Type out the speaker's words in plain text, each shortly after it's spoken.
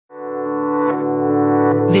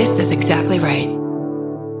This is exactly right.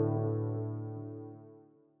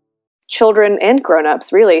 Children and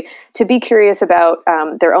grown-ups, really, to be curious about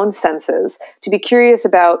their own senses, to be curious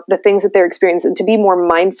about the things that they're experiencing, and to be more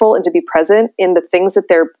mindful and to be present in the things that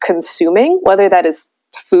they're consuming, whether that is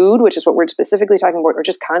food, which is what we're specifically talking about, or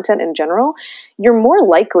just content in general. You're more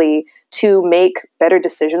likely to make better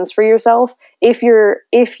decisions for yourself if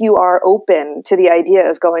you are open to the idea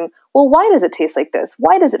of going, well, why does it taste like this?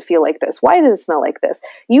 Why does it feel like this? Why does it smell like this?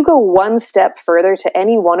 You go one step further to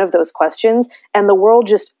any one of those questions, and the world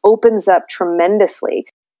just opens up tremendously.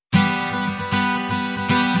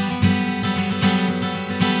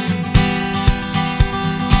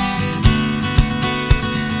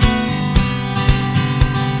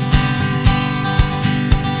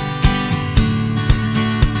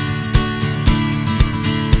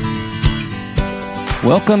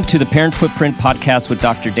 Welcome to the Parent Footprint Podcast with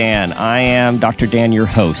Dr. Dan. I am Dr. Dan, your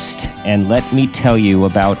host, and let me tell you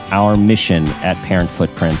about our mission at Parent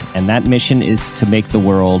Footprint. And that mission is to make the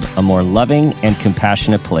world a more loving and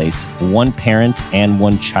compassionate place, one parent and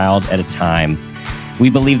one child at a time. We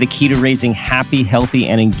believe the key to raising happy, healthy,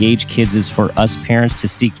 and engaged kids is for us parents to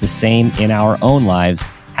seek the same in our own lives: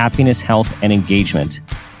 happiness, health, and engagement.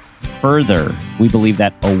 Further, we believe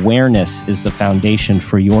that awareness is the foundation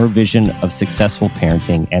for your vision of successful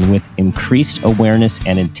parenting, and with increased awareness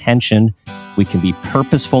and intention, we can be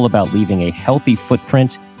purposeful about leaving a healthy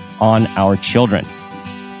footprint on our children.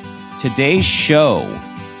 Today's show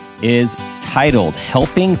is titled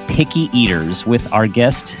Helping Picky Eaters with our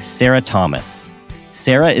guest, Sarah Thomas.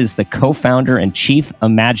 Sarah is the co-founder and chief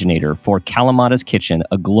imaginator for Kalamata's Kitchen,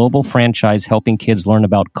 a global franchise helping kids learn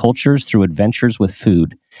about cultures through adventures with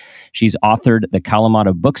food. She's authored the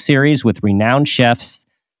Kalamata book series with renowned chefs,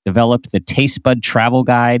 developed the Taste Bud Travel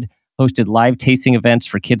Guide, hosted live tasting events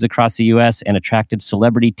for kids across the U.S., and attracted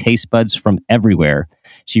celebrity taste buds from everywhere.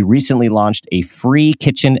 She recently launched a free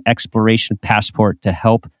kitchen exploration passport to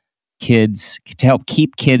help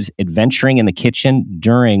keep kids adventuring in the kitchen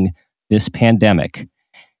during this pandemic.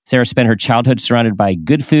 Sarah spent her childhood surrounded by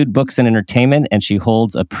good food, books, and entertainment, and she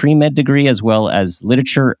holds a pre-med degree as well as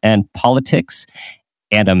literature and politics,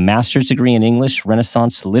 and a master's degree in English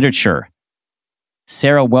Renaissance literature.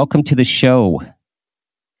 Sarah, welcome to the show.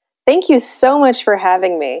 Thank you so much for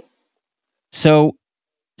having me. So,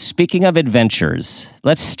 speaking of adventures,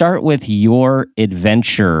 let's start with your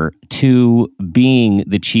adventure to being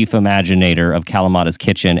the chief imaginator of Kalamata's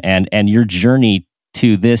Kitchen and your journey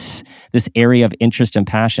to this area of interest and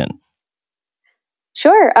passion.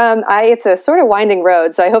 Sure. It's a sort of winding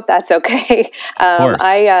road, so I hope that's okay.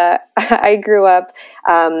 I grew up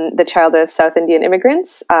the child of South Indian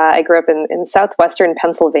immigrants. I grew up in southwestern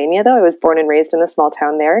Pennsylvania, though. I was born and raised in a small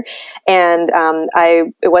town there. And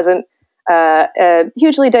it wasn't a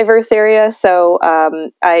hugely diverse area, so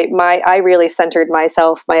I really centered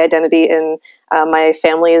myself, my identity in my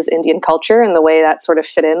family's Indian culture and the way that sort of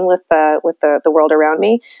fit in with the world around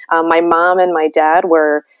me. My mom and my dad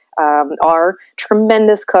are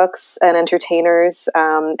tremendous cooks and entertainers.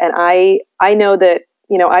 And I know that,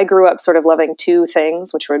 I grew up sort of loving two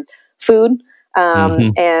things, which were food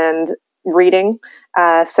and reading.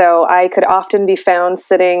 So I could often be found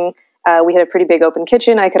sitting, we had a pretty big open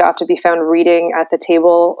kitchen. I could often be found reading at the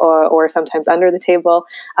table or sometimes under the table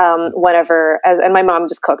and my mom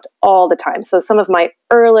just cooked all the time. So some of my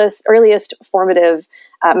earliest formative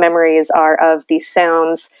memories are of the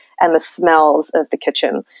sounds and the smells of the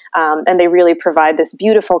kitchen. And they really provide this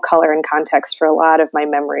beautiful color and context for a lot of my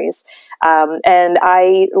memories. And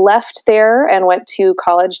I left there and went to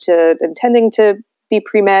college intending to be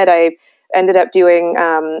pre-med. I ended up doing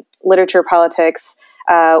literature, politics,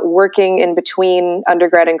 working in between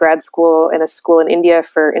undergrad and grad school in a school in India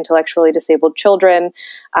for intellectually disabled children.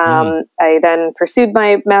 I then pursued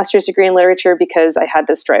my master's degree in literature because I had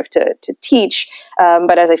this drive to teach.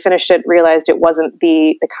 But as I finished it, realized it wasn't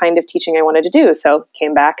the kind of teaching I wanted to do. So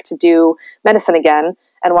came back to do medicine again.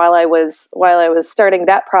 And while I was starting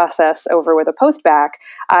that process over with a post-bac,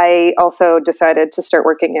 I also decided to start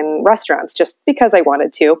working in restaurants just because I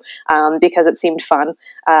wanted to, because it seemed fun,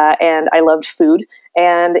 and I loved food.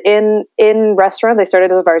 And in restaurants, I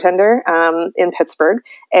started as a bartender in Pittsburgh,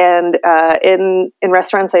 and in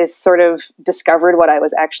restaurants, I sort of discovered what I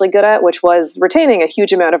was actually good at, which was retaining a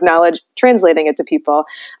huge amount of knowledge, translating it to people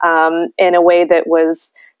in a way that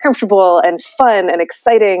was comfortable and fun and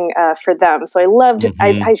exciting for them. So I loved.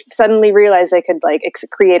 I suddenly realized I could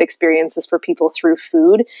create experiences for people through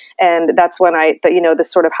food, and that's when this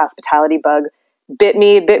sort of hospitality bug bit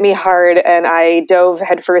me hard, and I dove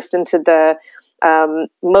headfirst into the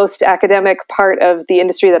most academic part of the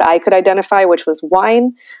industry that I could identify, which was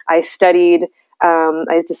wine. I studied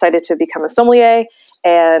I decided to become a sommelier,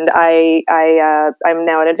 and I'm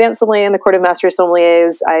now an advanced sommelier in the Court of Master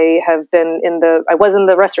Sommeliers. I was in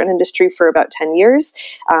the restaurant industry for about 10 years,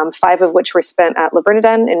 5 of which were spent at Le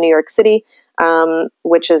Bernardin in New York City,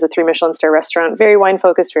 which is a 3 Michelin star restaurant, very wine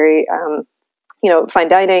focused, very fine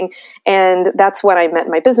dining. And that's when I met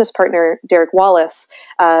my business partner, Derek Wallace,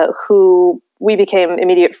 who we became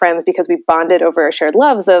immediate friends because we bonded over our shared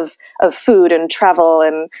loves of food and travel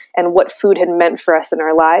and what food had meant for us in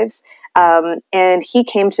our lives. And he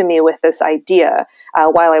came to me with this idea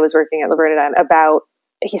while I was working at Le Bernardin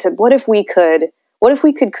he said, what if we could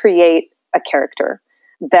create a character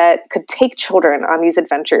that could take children on these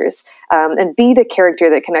adventures and be the character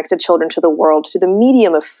that connected children to the world through the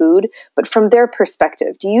medium of food, but from their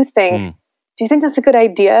perspective? Do you think that's a good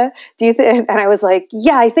idea? And I was like,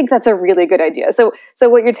 yeah, I think that's a really good idea. So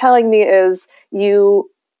what you're telling me is you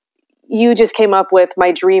just came up with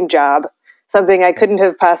my dream job, something I couldn't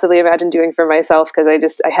have possibly imagined doing for myself because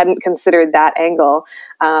I hadn't considered that angle.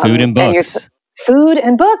 Food and books. Food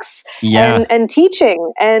and books, and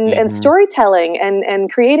teaching and storytelling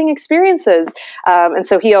and creating experiences. And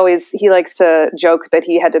so he likes to joke that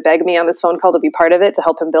he had to beg me on this phone call to be part of it, to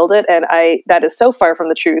help him build it. And that is so far from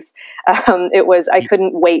the truth. I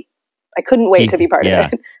couldn't wait to be part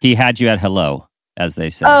of it. He had you at hello, as they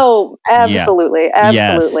say. Oh, absolutely. Yeah.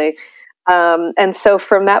 Absolutely. Yes. And so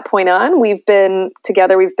from that point on, we've been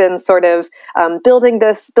together. We've been sort of building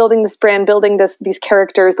this brand, building these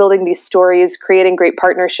characters, building these stories, creating great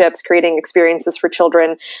partnerships, creating experiences for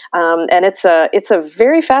children. And it's a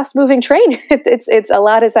very fast moving train. It's a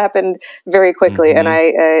lot has happened very quickly, and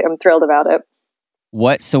I'm thrilled about it.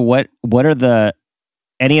 What are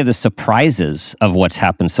any of the surprises of what's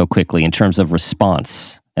happened so quickly in terms of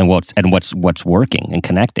response and what's working and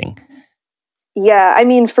connecting? Yeah, I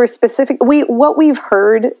mean, for what we've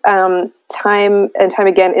heard time and time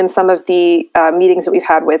again in some of the meetings that we've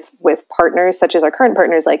had with partners, such as our current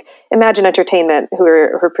partners like Imagine Entertainment, who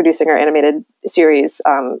are producing our animated series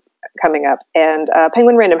coming up, and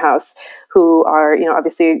Penguin Random House, who are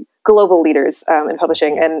obviously global leaders in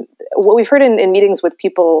publishing. And what we've heard in meetings with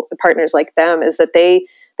partners like them, is that they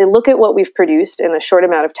look at what we've produced in a short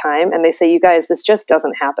amount of time and they say, "You guys, this just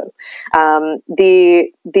doesn't happen."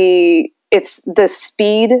 It's the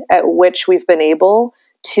speed at which we've been able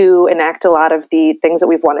to enact a lot of the things that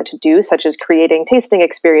we've wanted to do, such as creating tasting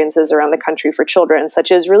experiences around the country for children, such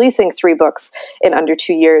as releasing 3 books in under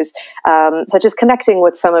 2 years, such as connecting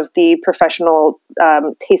with some of the professional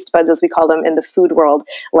taste buds, as we call them, in the food world,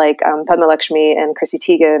 like Padma Lakshmi and Chrissy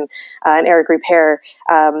Teigen and Eric Ripert.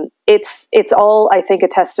 It's all, I think, a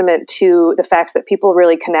testament to the fact that people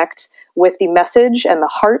really connect with the message and the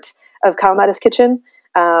heart of Kalamata's Kitchen.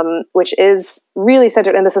 Which is really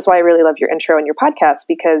centered, and this is why I really love your intro and your podcast,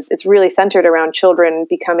 because it's really centered around children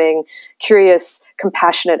becoming curious,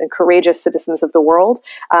 compassionate, and courageous citizens of the world,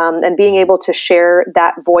 and being able to share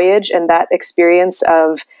that voyage and that experience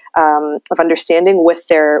of understanding with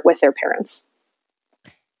their parents.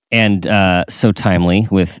 And so timely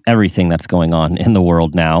with everything that's going on in the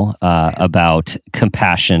world now about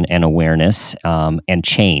compassion and awareness and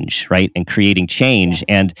change, right? And creating change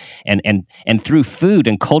and through food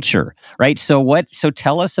and culture, right? So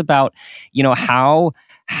tell us about,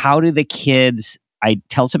 how do the kids?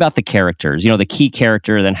 Tell us about the characters, the key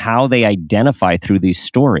character, then how they identify through these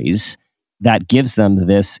stories that gives them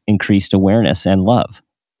this increased awareness and love.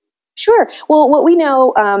 Sure. Well, what we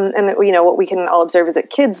know, and what we can all observe is that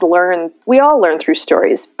kids learn. We all learn through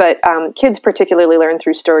stories, but kids particularly learn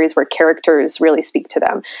through stories where characters really speak to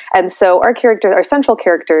them. And so our central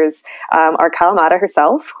characters, are Kalamata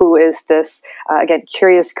herself, who is this again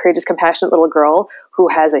curious, courageous, compassionate little girl who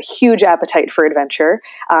has a huge appetite for adventure.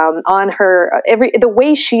 The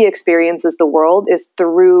way she experiences the world is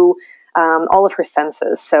through all of her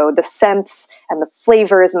senses. So the scents and the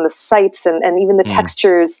flavors and the sights and even the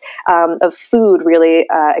textures of food really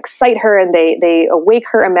excite her, and they awake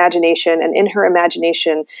her imagination. And in her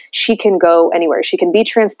imagination, she can go anywhere. She can be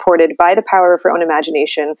transported by the power of her own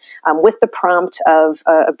imagination with the prompt of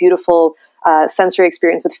a beautiful sensory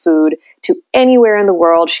experience with food to anywhere in the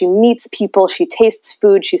world. She meets people, she tastes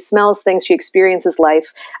food, she smells things, she experiences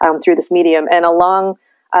life through this medium. And along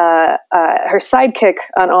her sidekick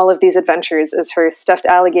on all of these adventures is her stuffed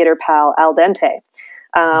alligator pal, Al Dente,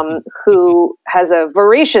 who has a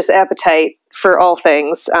voracious appetite for all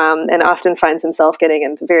things and often finds himself getting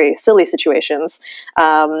into very silly situations.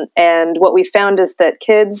 And what we found is that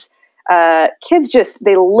kids just,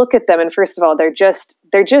 they look at them, and first of all, they're just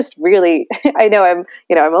really, I know I'm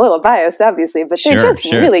a little biased, obviously, but they're just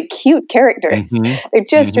really cute characters. They're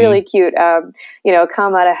just really cute.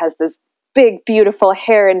 Kalamata has this big, beautiful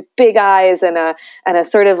hair and big eyes and a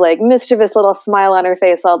sort of like mischievous little smile on her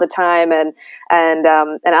face all the time. And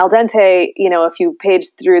Al Dente, if you page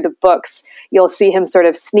through the books, you'll see him sort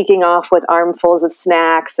of sneaking off with armfuls of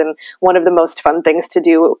snacks. And one of the most fun things to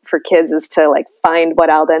do for kids is to like find what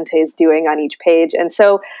Al Dente is doing on each page. And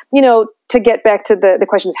so, to get back to the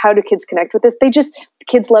question is, how do kids connect with this?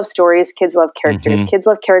 Kids love stories. Kids love characters. Kids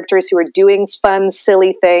love characters who are doing fun,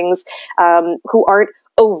 silly things, who aren't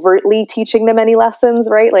overtly teaching them any lessons,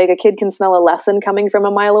 right? Like a kid can smell a lesson coming from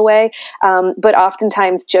a mile away. But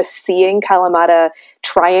oftentimes just seeing Kalamata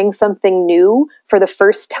trying something new for the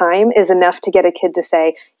first time is enough to get a kid to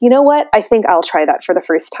say, you know what? I think I'll try that for the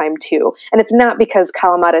first time too. And it's not because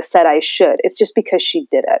Kalamata said I should. It's just because she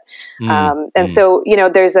did it. So,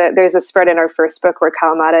 there's a spread in our first book where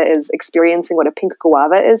Kalamata is experiencing what a pink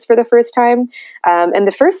guava is for the first time. And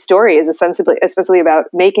the first story is essentially about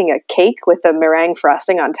making a cake with a meringue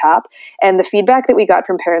frosting on top. And the feedback that we got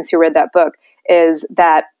from parents who read that book is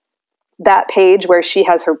that page where she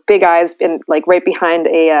has her big eyes in like right behind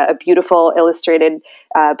a beautiful illustrated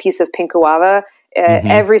piece of pink guava,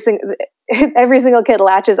 every single kid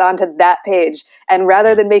latches onto that page, and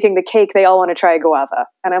rather than making the cake, they all want to try a guava.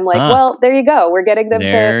 And I'm like, well, there you go. We're getting them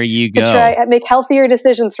to try make healthier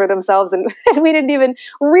decisions for themselves, and we didn't even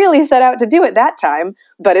really set out to do it that time,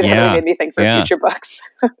 but it really made me think for future books.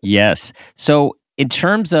 Yes. So in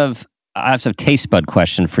terms of, I have a taste bud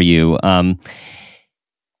question for you.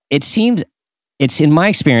 It seems, it's in my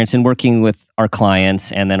experience in working with our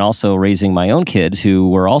clients and then also raising my own kids who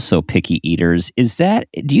were also picky eaters,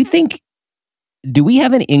 do we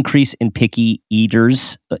have an increase in picky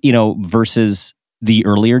eaters, versus the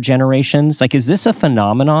earlier generations? Like, is this a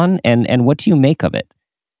phenomenon, and what do you make of it?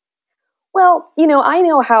 Well, I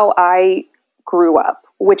know how I grew up,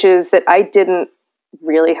 which is that I didn't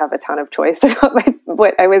really have a ton of choice about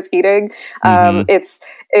what I was eating. I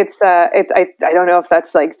don't know if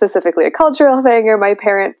that's like specifically a cultural thing or my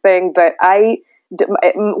parent thing, but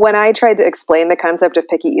when I tried to explain the concept of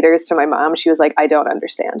picky eaters to my mom, she was like, I don't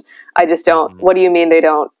understand. I just don't. What do you mean they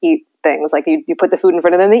don't eat things? Like you put the food in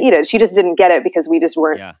front of them, they eat it. She just didn't get it because we just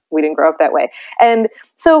weren't, we didn't grow up that way. And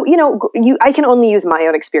so, I can only use my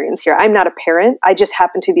own experience here. I'm not a parent. I just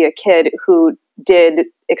happen to be a kid who did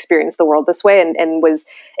experience the world this way and was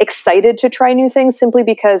excited to try new things simply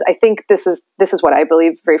because I think this is what I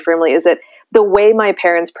believe very firmly, is that the way my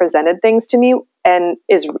parents presented things to me and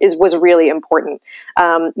was really important.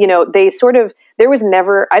 There was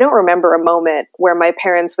never, I don't remember a moment where my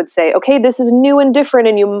parents would say, okay, this is new and different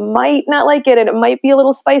and you might not like it and it might be a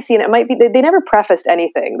little spicy and it might be, they never prefaced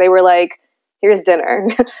anything. They were like, here's dinner.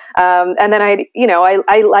 And then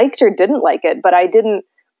I liked or didn't like it, but I didn't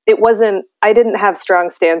have strong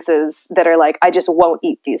stances that are like, I just won't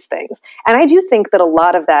eat these things. And I do think that a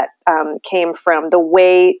lot of that came from the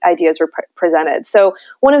way ideas were presented. So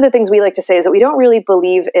one of the things we like to say is that we don't really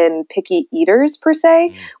believe in picky eaters per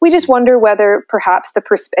se. We just wonder whether perhaps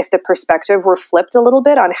if the perspective were flipped a little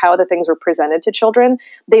bit on how the things were presented to children,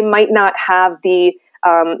 they might not have the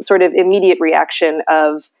sort of immediate reaction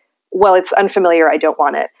of, well, it's unfamiliar, I don't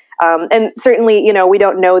want it. And certainly, we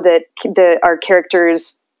don't know that our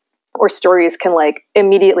characters or stories can like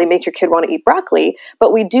immediately make your kid want to eat broccoli.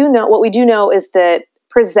 But what we do know is that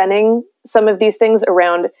presenting some of these things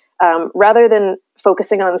around, rather than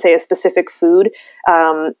focusing on, say, a specific food,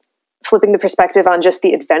 flipping the perspective on just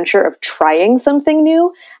the adventure of trying something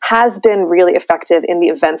new has been really effective in the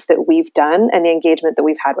events that we've done and the engagement that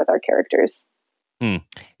we've had with our characters.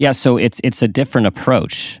 Yeah, so it's a different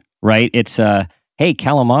approach, right? It's hey,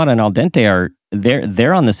 Kalamata and Al Dente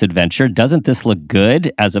they're on this adventure. Doesn't this look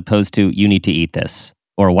good? As opposed to, you need to eat this,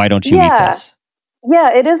 or why don't you eat this? Yeah,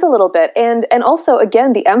 it is a little bit. And also,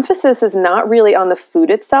 again, the emphasis is not really on the food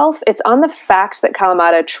itself. It's on the fact that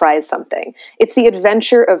Kalamata tries something. It's the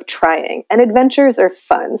adventure of trying. And adventures are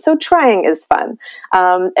fun. So trying is fun.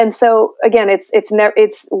 And so, again,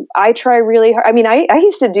 I try really hard. I mean, I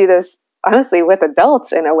used to do this honestly with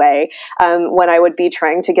adults in a way, when I would be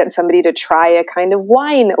trying to get somebody to try a kind of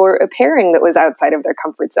wine or a pairing that was outside of their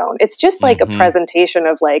comfort zone. It's just like a presentation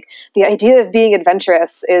of like the idea of being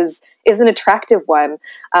adventurous is an attractive one.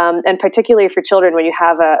 And particularly for children, when you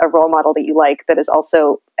have a role model that you like, that is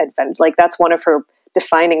also like that's one of her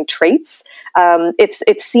defining traits.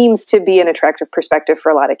 It seems to be an attractive perspective for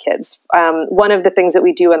a lot of kids. One of the things that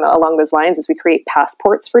we do along those lines is we create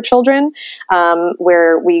passports for children,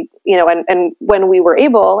 where we, and when we were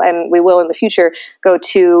able, and we will in the future, go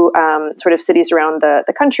to sort of cities around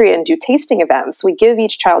the country and do tasting events. We give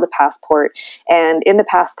each child a passport, and in the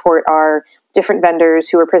passport are different vendors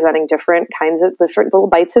who are presenting different kinds of different little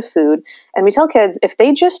bites of food. And we tell kids, if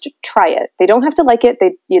they just try it, they don't have to like it.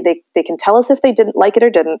 They can tell us if they didn't like it or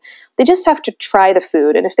didn't. They just have to try the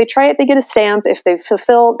food. And if they try it, they get a stamp. If they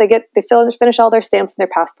finish all their stamps in their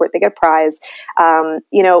passport, they get a prize. And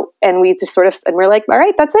we just and we're like, all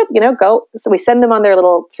right, that's it, go. So we send them on their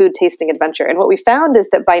little food tasting adventure. And what we found is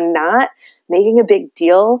that by not making a big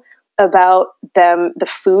deal about the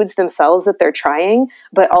foods themselves that they're trying,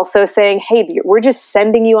 but also saying, hey, we're just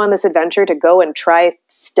sending you on this adventure to go and try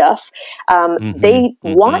stuff. They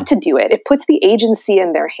want to do it. It puts the agency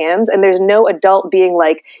in their hands, and there's no adult being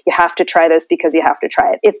like, you have to try this because you have to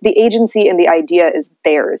try it. It's the agency, and the idea is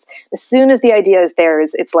theirs. As soon as the idea is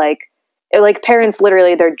theirs, it's like parents,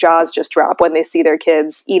 literally their jaws just drop when they see their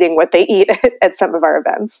kids eating what they eat at some of our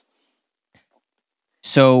events.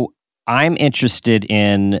 So I'm interested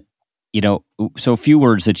in, so a few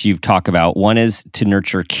words that you've talked about. One is to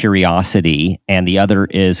nurture curiosity, and the other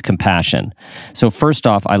is compassion. So first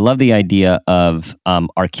off, I love the idea of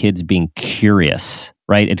our kids being curious,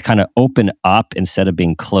 right? It kind of open up instead of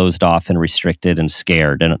being closed off and restricted and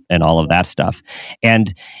scared and all of that stuff.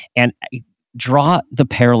 And draw the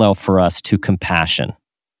parallel for us to compassion.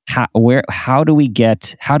 How do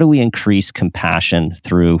we increase compassion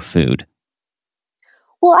through food?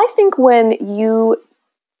 Well, I think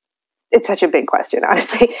it's such a big question,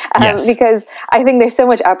 honestly, yes. Because I think there's so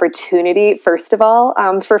much opportunity, first of all,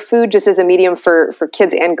 for food just as a medium for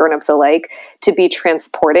kids and grownups alike to be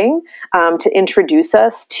transporting, to introduce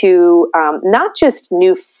us to not just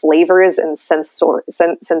new flavors and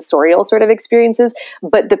sensorial sort of experiences,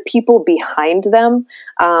 but the people behind them.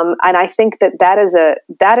 And I think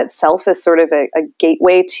that itself is sort of a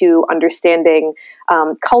gateway to understanding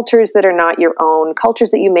cultures that are not your own,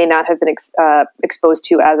 cultures that you may not have been exposed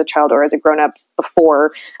to as a child or as a grown-up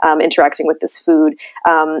before interacting with this food.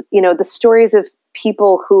 The stories of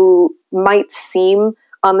people who might seem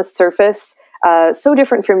on the surface so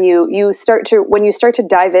different from you, when you start to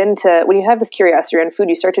dive into, when you have this curiosity around food,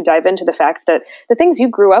 you start to dive into the fact that the things you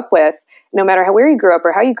grew up with, no matter where you grew up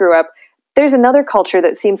or how you grew up, there's another culture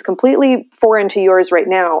that seems completely foreign to yours right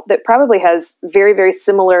now that probably has very, very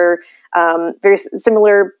similar,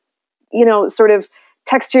 sort of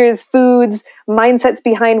textures, foods, mindsets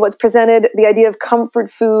behind what's presented, the idea of comfort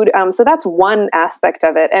food. So that's one aspect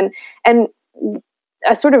of it. And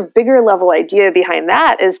a sort of bigger level idea behind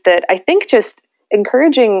that is that I think just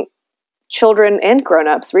encouraging children and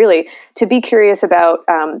grownups really to be curious about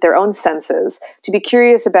their own senses, to be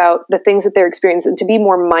curious about the things that they're experiencing, to be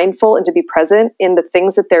more mindful and to be present in the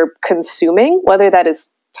things that they're consuming, whether that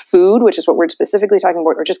is food, which is what we're specifically talking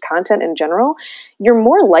about, or just content in general. You're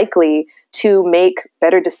more likely to make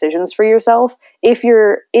better decisions for yourself if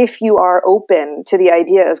you are open to the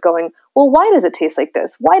idea of going, well, why does it taste like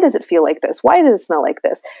this? Why does it feel like this? Why does it smell like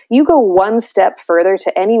this? You go one step further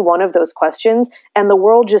to any one of those questions, and the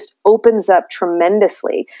world just opens up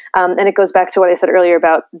tremendously. And it goes back to what I said earlier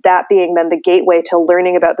about that being then the gateway to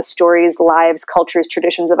learning about the stories, lives, cultures,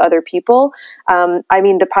 traditions of other people.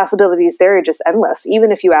 The possibilities there are just endless.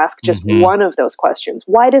 Even if you ask just one of those questions,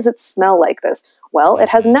 why does it smell like this? Well, it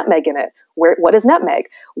has nutmeg in it. What is nutmeg?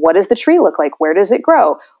 What does the tree look like? Where does it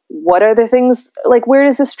grow? What are the things, like, where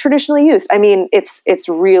is this traditionally used? I mean, it's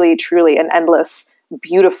really, truly an endless,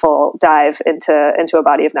 beautiful dive into a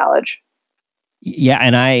body of knowledge. Yeah,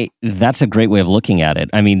 and that's a great way of looking at it.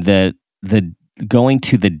 I mean, the going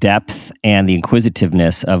to the depth and the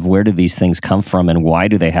inquisitiveness of where do these things come from, and why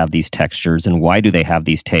do they have these textures, and why do they have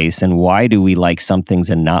these tastes, and why do we like some things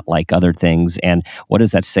and not like other things, and what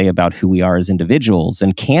does that say about who we are as individuals,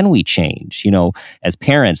 and can we change, as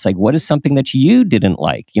parents? Like, what is something that you didn't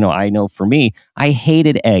like? I know for me, I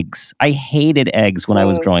hated eggs. When I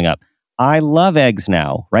was growing up. I love eggs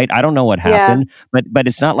now, right? I don't know what happened, but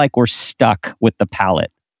it's not like we're stuck with the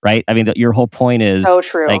palate, right? I mean, your whole point is so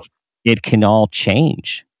true. Like, it can all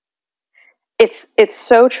change. It's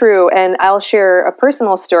so true. And I'll share a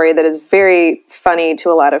personal story that is very funny to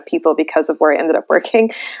a lot of people because of where I ended up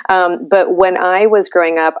working. But when I was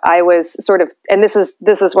growing up, I was sort of, and this is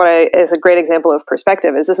what is a great example of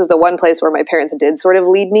perspective, is this is the one place where my parents did sort of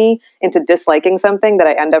lead me into disliking something that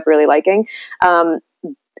I end up really liking.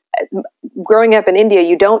 Growing up in India,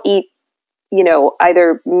 you don't eat,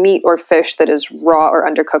 either meat or fish that is raw or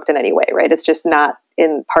undercooked in any way, right? It's just not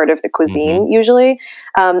in part of the cuisine usually.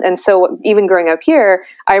 And so even growing up here,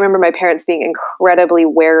 I remember my parents being incredibly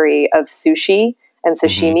wary of sushi and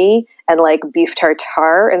sashimi and like beef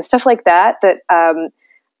tartare and stuff like that,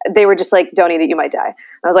 they were just like, don't eat it, you might die. And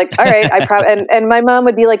I was like, all right, and my mom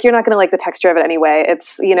would be like, you're not going to like the texture of it anyway.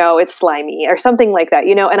 It's, it's slimy or something like that,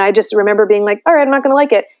 and I just remember being like, all right, I'm not going to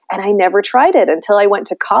like it. And I never tried it until I went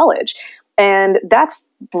to college. And that's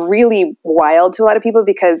really wild to a lot of people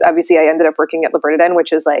because obviously I ended up working at Le Bernardin,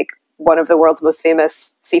 which is like one of the world's most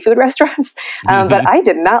famous seafood restaurants. But I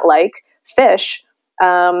did not like fish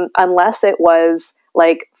unless it was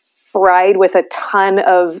like fried with a ton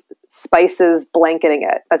of spices blanketing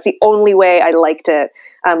it. That's the only way I liked it.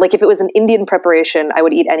 Like if it was an Indian preparation, I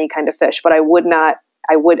would eat any kind of fish, but I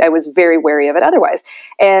was very wary of it otherwise.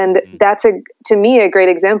 And that's to me, a great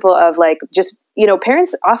example of like, just,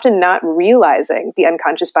 parents often not realizing the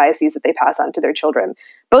unconscious biases that they pass on to their children.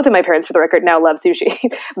 Both of my parents, for the record, now love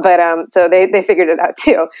sushi, but, so they figured it out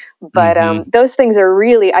too. But, those things are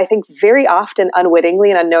really, I think, very often unwittingly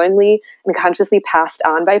and unknowingly and consciously passed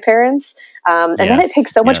on by parents. And then it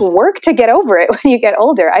takes so much work to get over it when you get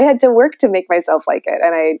older. I had to work to make myself like it.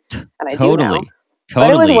 And I do now. Totally. But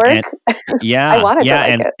it was work. And, I wanted to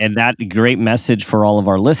like it. And that great message for all of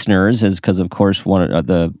our listeners is because, of course, one of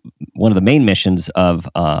the main missions of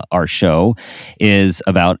our show is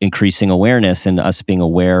about increasing awareness and us being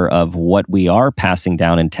aware of what we are passing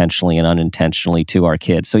down intentionally and unintentionally to our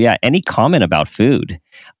kids. So, any comment about food,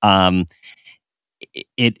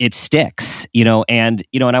 it sticks, and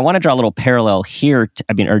I want to draw a little parallel here.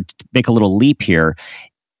 Or make a little leap here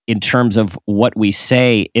in terms of what we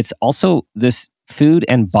say. It's also this. Food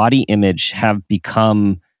and body image have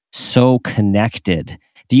become so connected.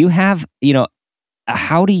 Do you have,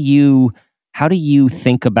 how do you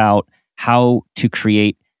think about how to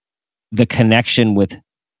create the connection with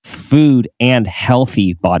food and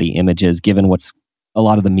healthy body images, given what's a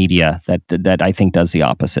lot of the media that I think does the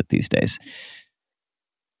opposite these days?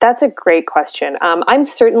 That's a great question. I'm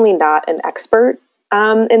certainly not an expert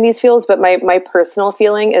in these fields, but my personal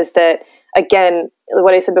feeling is that, again,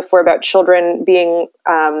 what I said before about children being,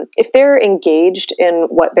 if they're engaged in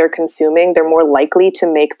what they're consuming, they're more likely to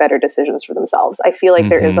make better decisions for themselves. I feel like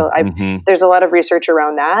there's a lot of research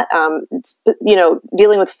around that,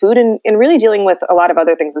 dealing with food and really dealing with a lot of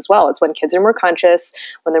other things as well. It's when kids are more conscious,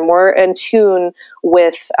 when they're more in tune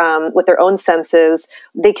with their own senses,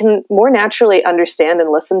 they can more naturally understand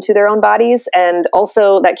and listen to their own bodies. And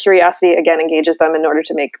also that curiosity, again, engages them in order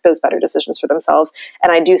to make those better decisions for themselves.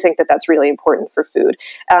 And I do think that that's really important for food.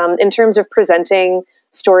 In terms of presenting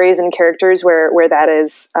stories and characters where that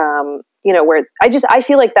is, where I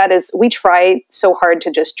feel like that is, we try so hard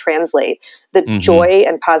to just translate the joy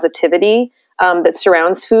and positivity that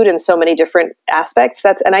surrounds food in so many different aspects.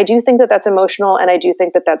 And I do think that that's emotional, and I do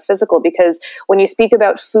think that that's physical, because when you speak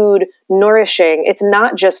about food nourishing, it's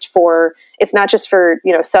not just for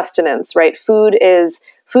sustenance, right? Food is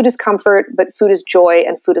comfort, but food is joy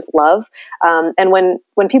and food is love. And when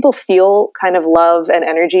people feel kind of love and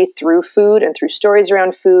energy through food and through stories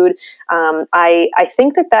around food, I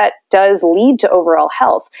think that does lead to overall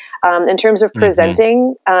health. In terms of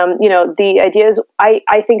presenting, the idea is,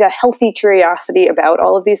 I think a healthy curiosity about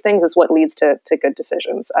all of these things is what leads to good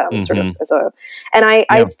decisions.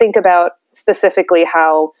 I think about specifically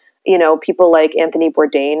how, people like Anthony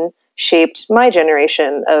Bourdain shaped my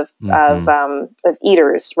generation of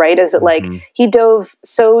eaters, right? Is that like he dove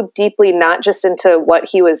so deeply, not just into what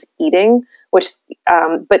he was eating, but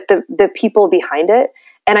the people behind it.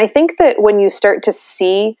 And I think that when you start to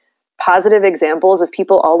see positive examples of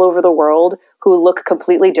people all over the world who look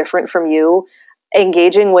completely different from you,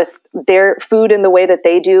 engaging with their food in the way that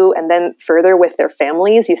they do, and then further with their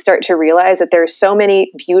families, you start to realize that there are so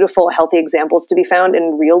many beautiful, healthy examples to be found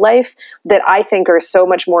in real life that I think are so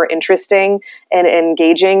much more interesting and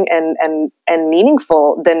engaging and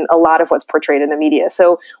meaningful than a lot of what's portrayed in the media.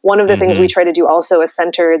 So one of the things we try to do also is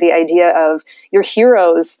center the idea of your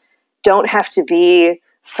heroes don't have to be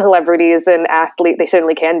celebrities and athletes. They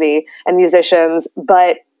certainly can be, and musicians,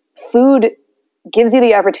 but food gives you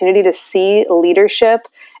the opportunity to see leadership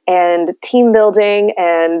and team building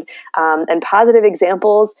and positive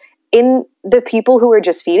examples in the people who are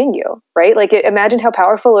just feeding you, right? Like, imagine how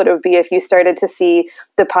powerful it would be if you started to see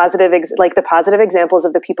the positive examples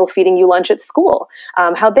of the people feeding you lunch at school,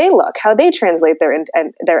 how they look, how they translate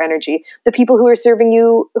their energy, the people who are serving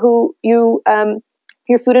you,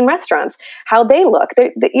 your food in restaurants, how they look.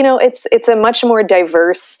 It's a much more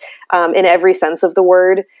diverse, in every sense of the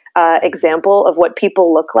word, example of what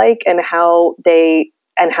people look like and how they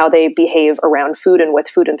behave around food and with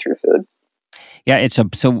food and through food. Yeah, it's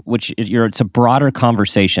a broader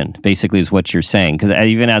conversation, basically, is what you're saying. Because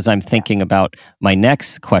even as I'm thinking about my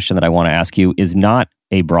next question that I want to ask you is not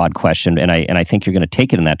a broad question, and I think you're going to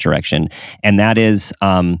take it in that direction, and that is,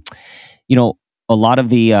 a a lot of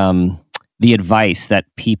the advice that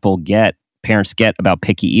parents get about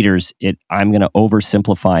picky eaters, I'm going to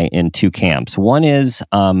oversimplify in two camps. One is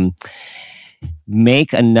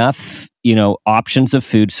make enough, options of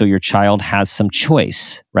food so your child has some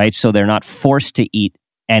choice, right? So they're not forced to eat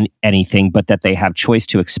anything, but that they have choice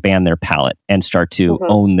to expand their palate and start to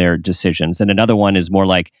own their decisions. And another one is more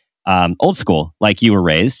like old school, like you were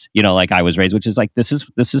raised, like I was raised, which is like, this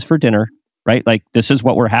is for dinner, right? Like, this is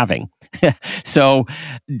what we're having. So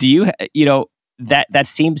do you, that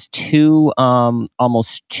seems too,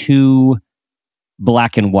 almost too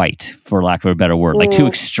black and white, for lack of a better word, like too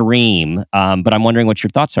extreme. But I'm wondering what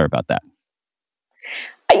your thoughts are about that.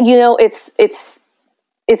 It's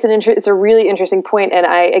a really interesting point. And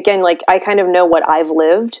I kind of know what I've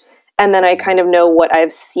lived, and then I kind of know what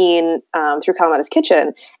I've seen through Kalamata's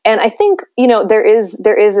Kitchen. And I think, there is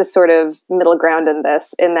this sort of middle ground in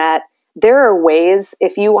this, in that there are ways,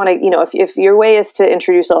 if you want to, if your way is to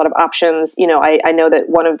introduce a lot of options, I know that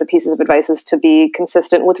one of the pieces of advice is to be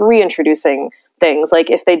consistent with reintroducing things. Like,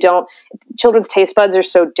 children's taste buds are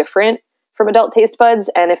so different from adult taste buds.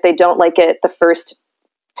 And if they don't like it the first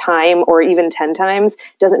time or even 10 times,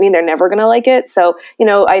 doesn't mean they're never going to like it. So,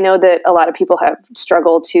 I know that a lot of people have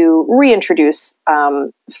struggled to reintroduce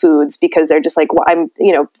foods because they're just like, well,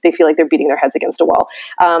 they feel like they're beating their heads against a wall.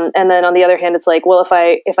 And then on the other hand, it's like, well,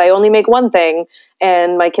 if I only make one thing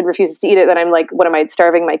and my kid refuses to eat it, then I'm like, what am I,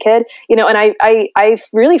 starving my kid? And I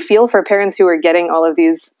really feel for parents who are getting all of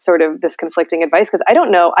these sort of this conflicting advice, because I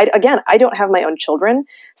don't know. I don't have my own children,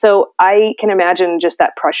 so I can imagine just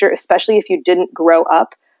that pressure, especially if you didn't grow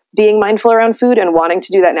up being mindful around food and wanting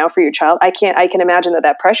to do that now for your child. I can imagine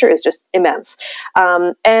that pressure is just immense.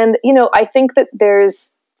 And, I think that there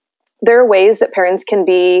are ways that parents can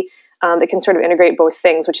be, that can sort of integrate both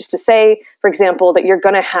things, which is to say, for example, that you're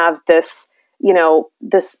going to have this,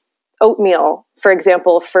 this oatmeal, for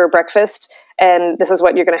example, for breakfast, and this is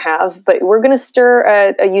what you're going to have, but we're going to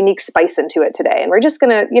stir a unique spice into it today. And we're just going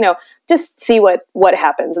to, just see what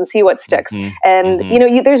happens and see what sticks. And,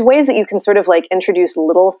 there's ways that you can sort of like introduce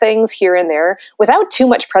little things here and there without too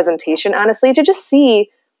much presentation, honestly, to just see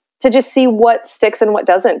what sticks and what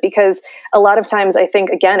doesn't. Because a lot of times, I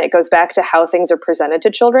think, again, it goes back to how things are presented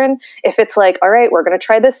to children. If it's like, all right, we're going to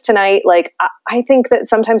try this tonight, like, I think that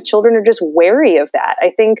sometimes children are just wary of that.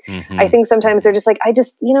 I think sometimes they're just like,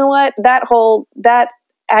 you know what, that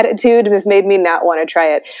attitude has made me not want to try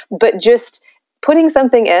it. But just putting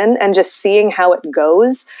something in and just seeing how it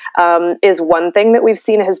goes is one thing that we've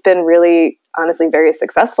seen has been really, honestly, very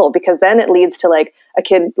successful, because then it leads to like a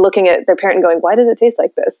kid looking at their parent and going, why does it taste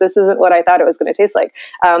like this? This isn't what I thought it was going to taste like.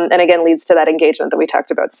 And again, leads to that engagement that we talked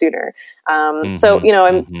about sooner. So,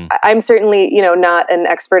 I'm certainly, not an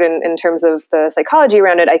expert in terms of the psychology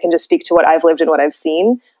around it. I can just speak to what I've lived and what I've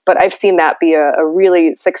seen, but I've seen that be a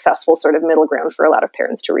really successful sort of middle ground for a lot of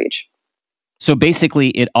parents to reach. So basically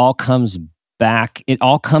it all comes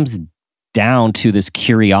down to this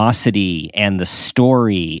curiosity and the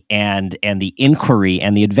story and the inquiry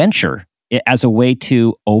and the adventure as a way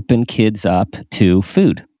to open kids up to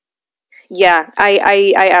food. Yeah,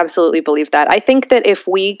 I absolutely believe that. I think that if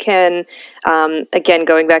we can, again,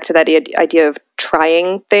 going back to that idea of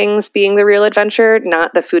trying things being the real adventure,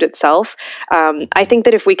 not the food itself, I think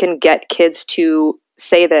that if we can get kids to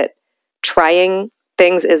say that trying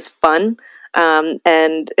things is fun,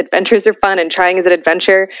 and adventures are fun and trying is an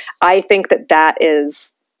adventure, I think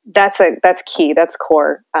that's key. That's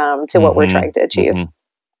core to what we're trying to achieve.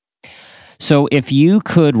 So if you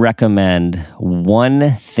could recommend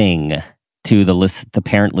one thing to the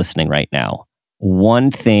parent listening right now,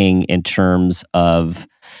 one thing in terms of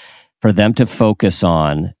for them to focus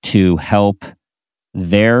on to help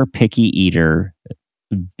their picky eater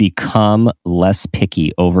become less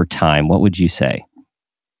picky over time, what would you say?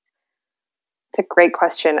 It's a great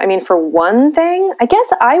question. I mean, for one thing, I guess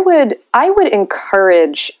I would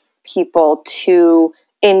encourage people to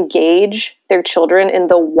engage their children in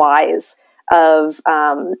the whys of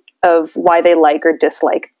why they like or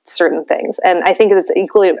dislike certain things. And I think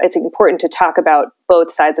it's important to talk about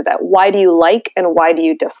both sides of that. Why do you like and why do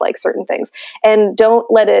you dislike certain things? And don't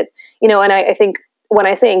let it, and I think when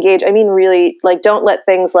I say engage, I mean really, like, don't let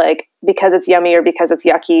things like because it's yummy or because it's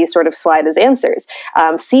yucky sort of slide as answers.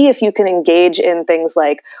 See if you can engage in things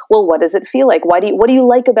like, well, what does it feel like? What do you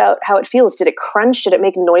like about how it feels? Did it crunch? Did it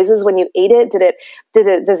make noises when you ate it? Does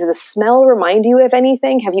the smell remind you of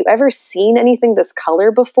anything? Have you ever seen anything this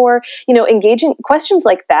color before? Engaging questions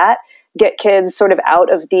like that get kids sort of out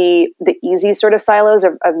of the easy sort of silos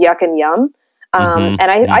of yuck and yum. And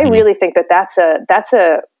I really think that's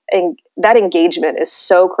that engagement is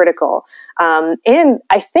so critical, and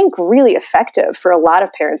I think really effective for a lot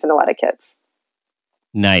of parents and a lot of kids.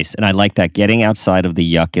 Nice. And I like that, getting outside of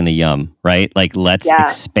the yuck and the yum, right? Like, let's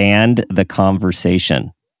expand the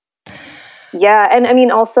conversation. Yeah. And I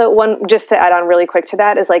mean, also just to add on really quick to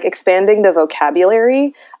that is like expanding the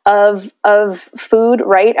vocabulary of food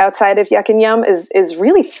right outside of yuck and yum is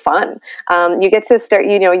really fun. You get to start,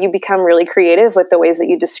 you become really creative with the ways that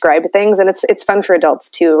you describe things, and it's fun for adults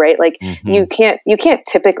too, right? Like you can't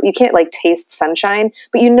like taste sunshine,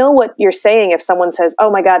 but you know what you're saying if someone says, "Oh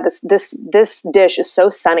my God, this dish is so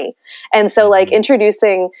sunny." And so like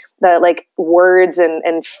introducing the like words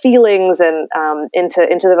and feelings and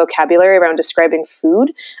into the vocabulary around describing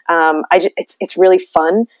food, it's really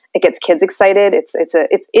fun. It gets kids excited.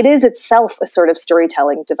 It is itself a sort of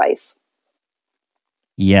storytelling device.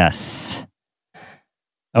 Yes.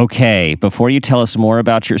 Okay. Before you tell us more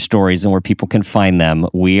about your stories and where people can find them,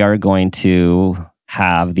 we are going to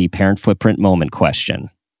have the Parent Footprint Moment question.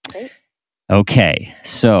 Great. Okay.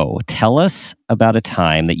 So tell us about a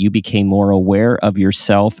time that you became more aware of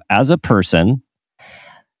yourself as a person,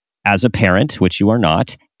 as a parent, which you are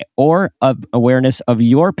not, or of awareness of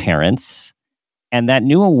your parents, and that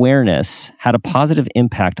new awareness had a positive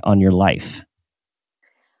impact on your life.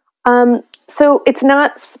 So it's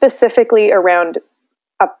not specifically around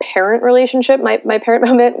a parent relationship, my parent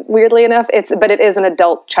moment, weirdly enough, but it is an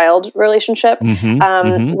adult-child relationship,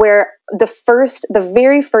 where the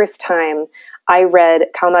very first time I read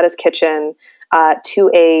Kalamata's Kitchen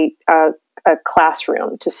to a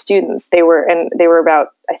classroom, to students, they were about,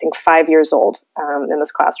 I think, 5 years old in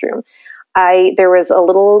this classroom. There was a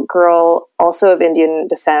little girl, also of Indian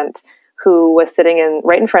descent, who was sitting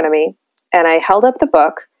right in front of me, and I held up the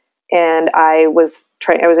book, and I was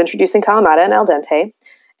introducing Kalamata and Al Dente,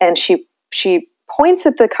 and she points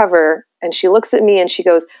at the cover, and she looks at me, and she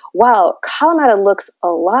goes, "Wow, Kalamata looks a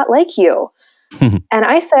lot like you." And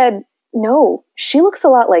I said, "No, she looks a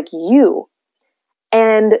lot like you."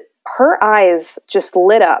 And her eyes just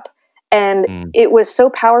lit up, and it was so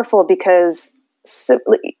powerful because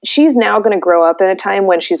she's now going to grow up in a time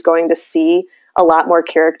when she's going to see a lot more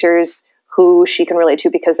characters who she can relate to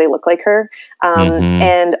because they look like her,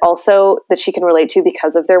 and also that she can relate to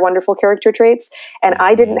because of their wonderful character traits. And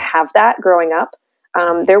I didn't have that growing up.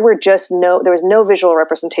 There was no visual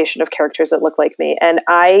representation of characters that looked like me, and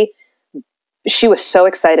she was so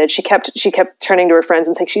excited. She kept turning to her friends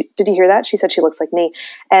and saying, "Did you hear that? She said she looks like me."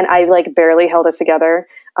 And I like barely held it together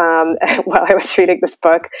while I was reading this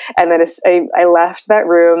book. And then I left that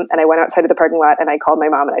room and I went outside to the parking lot and I called my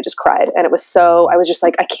mom and I just cried. And I was just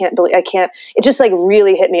like, I can't. It just like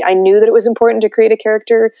really hit me. I knew that it was important to create a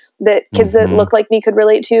character that kids that look like me could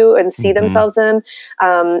relate to and see themselves in.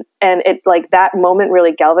 And it like that moment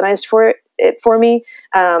really galvanized for me.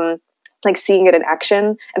 Like seeing it in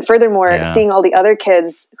action, and furthermore, seeing all the other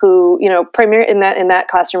kids who, in that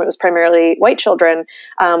classroom, it was primarily white children,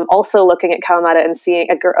 also looking at Kalamata and seeing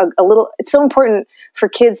a little. It's so important for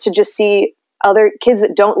kids to just see other kids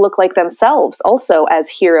that don't look like themselves also as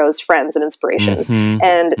heroes, friends, and inspirations.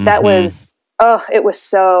 And that was, it was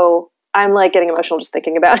so. I'm like getting emotional just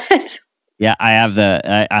thinking about it. Yeah, I have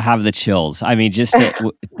the chills. I mean, just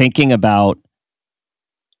thinking about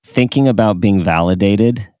being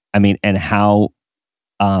validated. I mean, and how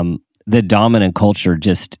the dominant culture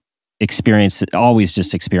always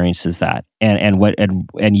experiences that,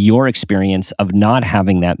 and your experience of not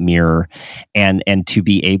having that mirror, and to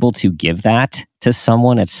be able to give that to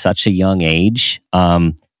someone at such a young age,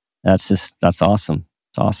 that's awesome.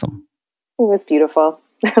 It's awesome. It was beautiful.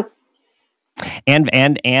 and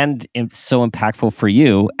so impactful for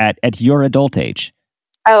you at your adult age.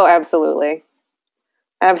 Oh, absolutely.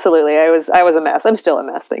 Absolutely. I was a mess. I'm still a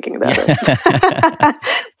mess thinking about it.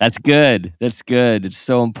 That's good. It's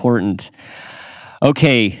so important.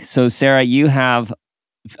 Okay. So Sarah, you have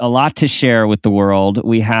a lot to share with the world.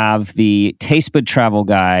 We have the Taste Bud Travel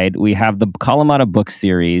Guide. We have the Kalamata book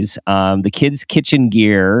series, the Kids Kitchen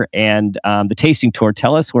Gear, and the tasting tour.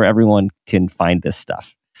 Tell us where everyone can find this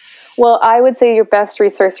stuff. Well, I would say your best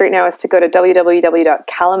resource right now is to go to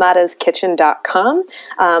www.kalamataskitchen.com.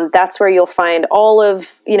 That's where you'll find all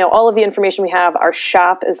of the information we have, our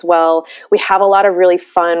shop as well. We have a lot of really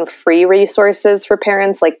fun free resources for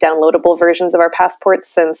parents, like downloadable versions of our passports,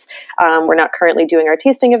 since we're not currently doing our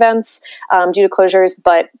tasting events due to closures,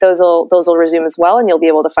 but those will resume as well, and you'll be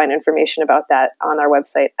able to find information about that on our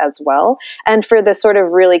website as well. And for the sort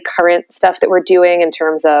of really current stuff that we're doing in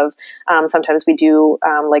terms of sometimes we do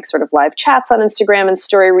like sort of live chats on Instagram and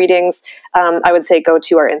story readings, I would say go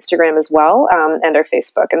to our Instagram as well, and our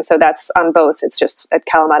Facebook. And so that's on both. It's just at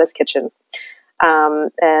Kalamata's Kitchen.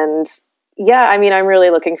 And yeah, I mean, I'm really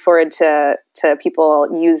looking forward to people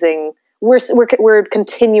using. We're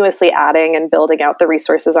continuously adding and building out the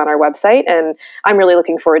resources on our website, and I'm really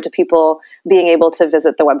looking forward to people being able to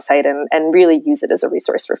visit the website and really use it as a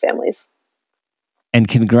resource for families. And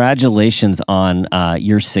congratulations on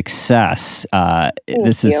your success.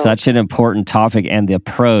 This is such an important topic, and the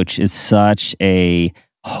approach is such a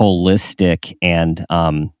holistic and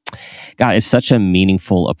it's such a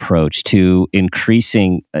meaningful approach to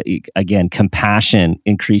increasing, again, compassion,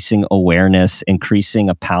 increasing awareness, increasing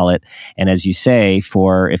a palate. And as you say,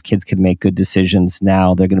 if kids can make good decisions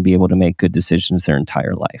now, they're going to be able to make good decisions their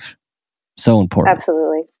entire life. So important.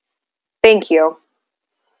 Absolutely. Thank you.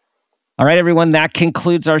 All right, everyone, that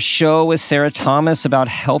concludes our show with Sarah Thomas about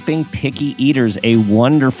helping picky eaters, a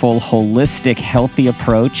wonderful, holistic, healthy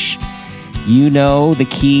approach. You know, the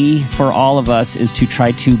key for all of us is to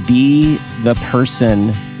try to be the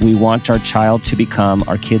person we want our child to become.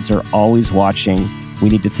 Our kids are always watching. We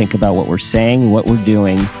need to think about what we're saying, what we're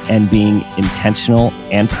doing, and being intentional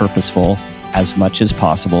and purposeful as much as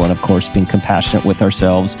possible. And of course, being compassionate with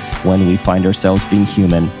ourselves when we find ourselves being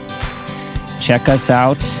human. Check us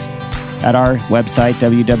out at our website,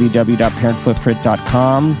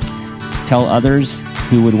 www.parentfootprint.com. Tell others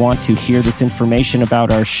who would want to hear this information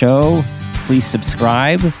about our show. Please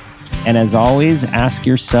subscribe. And as always, ask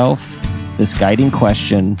yourself this guiding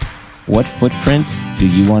question: what footprint do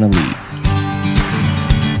you want to leave?